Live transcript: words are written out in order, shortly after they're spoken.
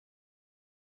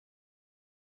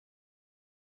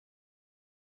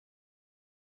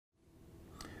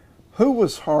Who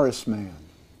was Horace Mann,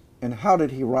 and how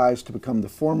did he rise to become the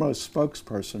foremost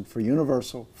spokesperson for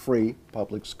universal free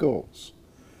public schools?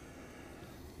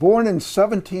 Born in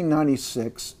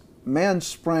 1796, Mann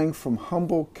sprang from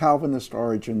humble Calvinist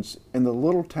origins in the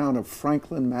little town of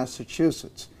Franklin,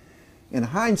 Massachusetts. In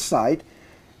hindsight,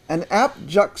 an apt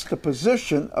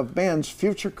juxtaposition of Mann's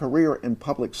future career in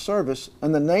public service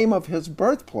and the name of his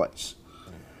birthplace.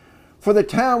 For the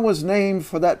town was named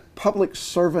for that public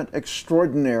servant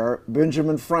extraordinaire,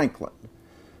 Benjamin Franklin,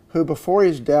 who before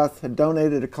his death had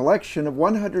donated a collection of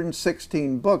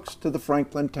 116 books to the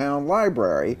Franklin Town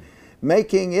Library,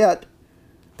 making it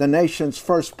the nation's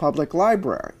first public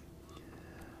library.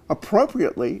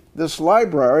 Appropriately, this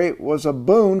library was a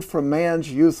boon for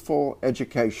Mann's youthful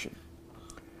education.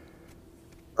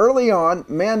 Early on,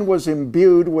 Mann was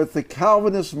imbued with the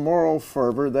Calvinist moral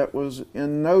fervor that was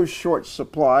in no short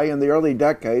supply in the early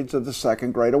decades of the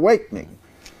Second Great Awakening.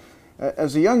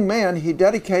 As a young man, he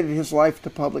dedicated his life to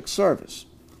public service.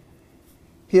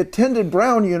 He attended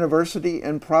Brown University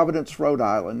in Providence, Rhode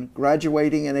Island,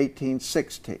 graduating in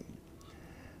 1816.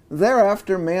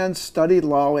 Thereafter, Mann studied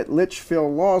law at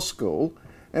Litchfield Law School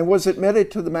and was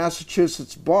admitted to the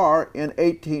Massachusetts bar in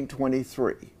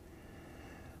 1823.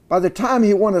 By the time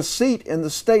he won a seat in the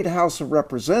State House of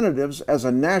Representatives as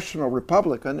a national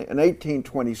Republican in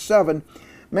 1827,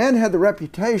 Mann had the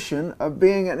reputation of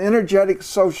being an energetic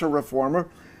social reformer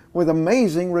with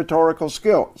amazing rhetorical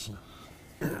skills.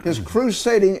 His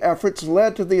crusading efforts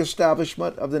led to the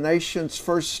establishment of the nation's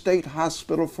first state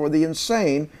hospital for the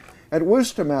insane at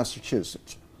Worcester,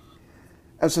 Massachusetts.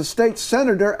 As a state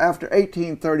senator after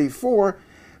 1834,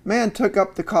 Mann took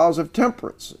up the cause of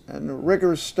temperance and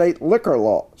rigorous state liquor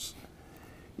laws.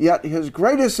 Yet his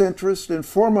greatest interest and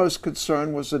foremost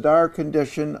concern was the dire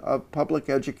condition of public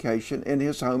education in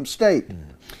his home state.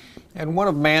 And one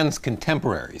of Mann's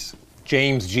contemporaries,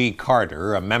 James G.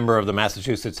 Carter, a member of the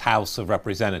Massachusetts House of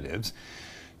Representatives,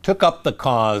 took up the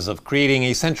cause of creating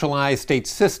a centralized state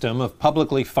system of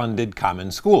publicly funded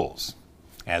common schools.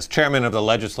 As chairman of the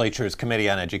legislature's Committee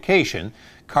on Education,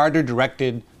 Carter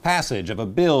directed passage of a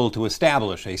bill to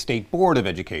establish a state board of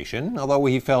education, although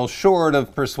he fell short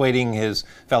of persuading his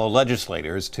fellow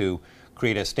legislators to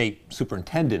create a state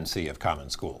superintendency of common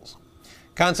schools.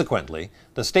 Consequently,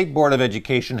 the State Board of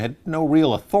Education had no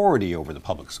real authority over the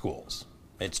public schools.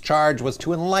 Its charge was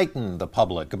to enlighten the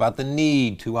public about the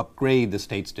need to upgrade the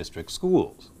state's district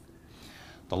schools.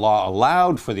 The law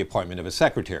allowed for the appointment of a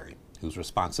secretary, whose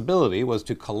responsibility was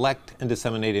to collect and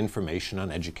disseminate information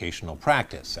on educational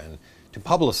practice and to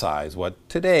publicize what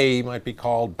today might be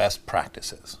called best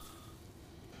practices.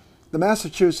 The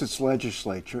Massachusetts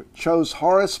legislature chose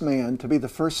Horace Mann to be the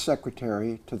first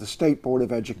secretary to the State Board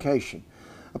of Education,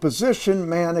 a position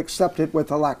Mann accepted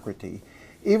with alacrity,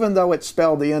 even though it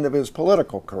spelled the end of his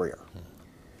political career.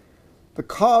 The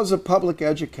cause of public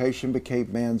education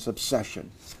became Mann's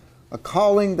obsession, a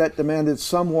calling that demanded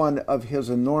someone of his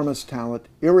enormous talent,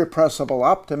 irrepressible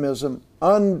optimism,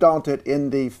 undaunted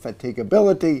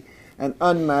indefatigability, and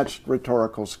unmatched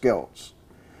rhetorical skills.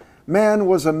 Mann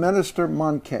was a minister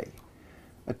manqué,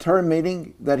 a term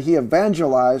meaning that he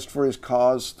evangelized for his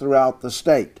cause throughout the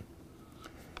state.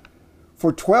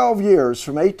 For 12 years,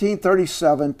 from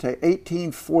 1837 to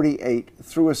 1848,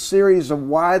 through a series of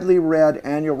widely read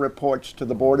annual reports to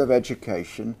the Board of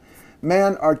Education,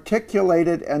 Mann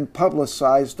articulated and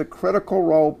publicized the critical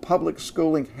role public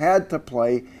schooling had to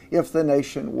play if the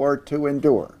nation were to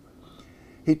endure.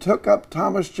 He took up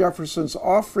Thomas Jefferson's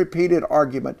oft-repeated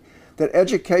argument that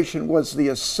education was the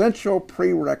essential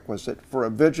prerequisite for a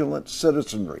vigilant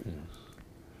citizenry.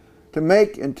 To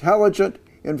make intelligent,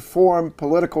 informed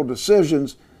political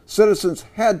decisions, citizens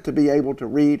had to be able to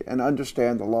read and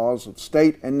understand the laws of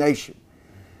state and nation.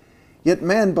 Yet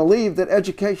Mann believed that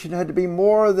education had to be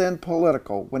more than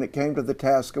political when it came to the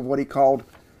task of what he called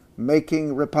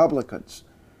making Republicans,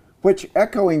 which,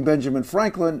 echoing Benjamin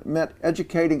Franklin, meant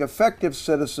educating effective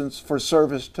citizens for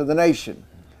service to the nation.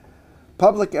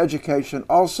 Public education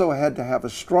also had to have a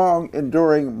strong,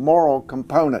 enduring moral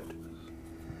component.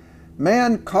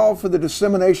 Mann called for the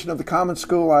dissemination of the common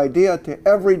school idea to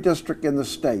every district in the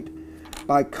state.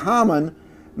 By common,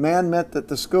 Mann meant that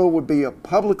the school would be a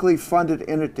publicly funded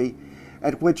entity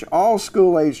at which all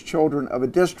school-age children of a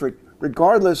district,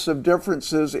 regardless of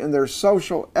differences in their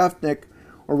social, ethnic,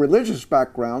 or religious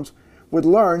backgrounds, would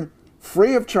learn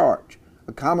free of charge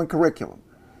a common curriculum.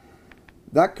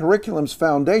 That curriculum's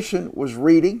foundation was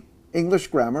reading, English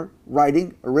grammar,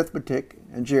 writing, arithmetic,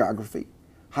 and geography,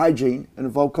 hygiene,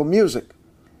 and vocal music.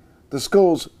 The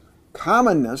school's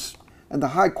commonness and the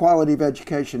high quality of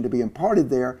education to be imparted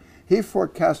there, he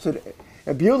forecasted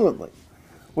ebulliently,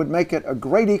 would make it a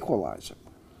great equalizer,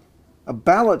 a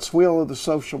balance wheel of the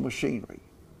social machinery,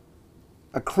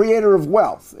 a creator of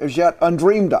wealth as yet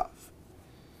undreamed of.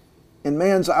 In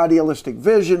man's idealistic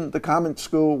vision, the common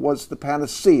school was the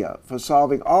panacea for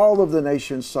solving all of the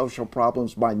nation's social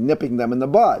problems by nipping them in the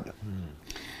bud.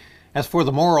 As for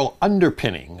the moral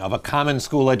underpinning of a common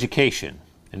school education,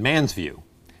 in man's view,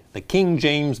 the King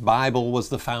James Bible was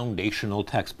the foundational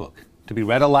textbook, to be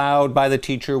read aloud by the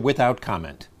teacher without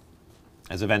comment.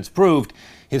 As events proved,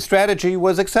 his strategy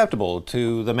was acceptable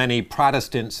to the many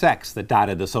Protestant sects that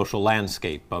dotted the social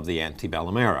landscape of the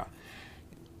antebellum era.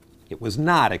 It was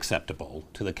not acceptable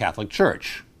to the Catholic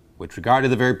Church, which regarded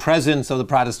the very presence of the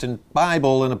Protestant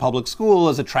Bible in a public school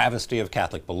as a travesty of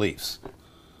Catholic beliefs.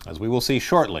 As we will see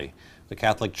shortly, the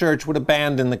Catholic Church would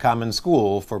abandon the common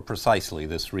school for precisely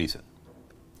this reason.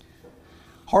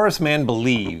 Horace Mann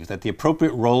believed that the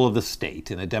appropriate role of the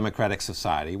state in a democratic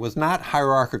society was not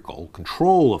hierarchical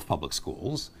control of public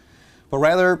schools, but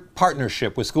rather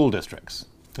partnership with school districts,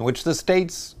 in which the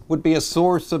states would be a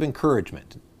source of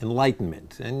encouragement,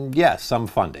 enlightenment, and yes, some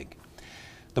funding.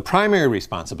 The primary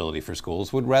responsibility for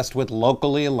schools would rest with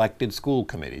locally elected school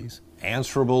committees,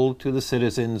 answerable to the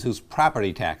citizens whose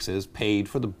property taxes paid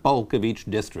for the bulk of each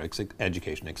district's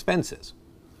education expenses.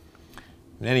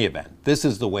 In any event, this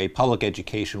is the way public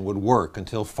education would work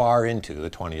until far into the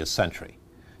 20th century.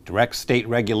 Direct state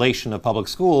regulation of public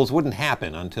schools wouldn't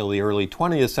happen until the early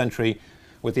 20th century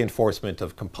with the enforcement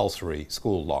of compulsory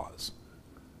school laws.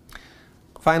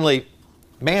 Finally,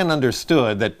 Mann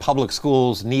understood that public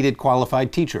schools needed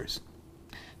qualified teachers.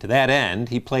 To that end,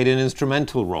 he played an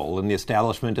instrumental role in the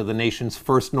establishment of the nation's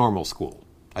first normal school,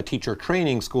 a teacher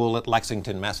training school at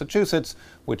Lexington, Massachusetts,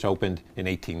 which opened in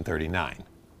 1839.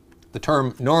 The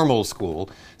term normal school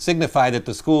signified that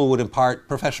the school would impart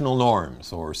professional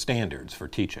norms or standards for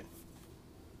teaching.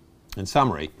 In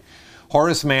summary,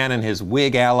 Horace Mann and his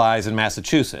Whig allies in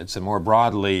Massachusetts, and more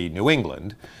broadly New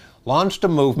England, launched a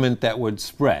movement that would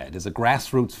spread as a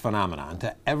grassroots phenomenon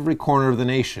to every corner of the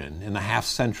nation in the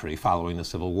half-century following the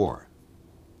Civil War.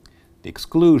 The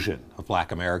exclusion of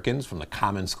Black Americans from the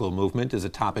common school movement is a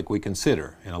topic we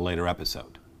consider in a later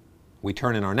episode. We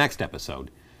turn in our next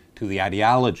episode to the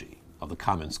ideology of the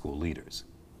common school leaders.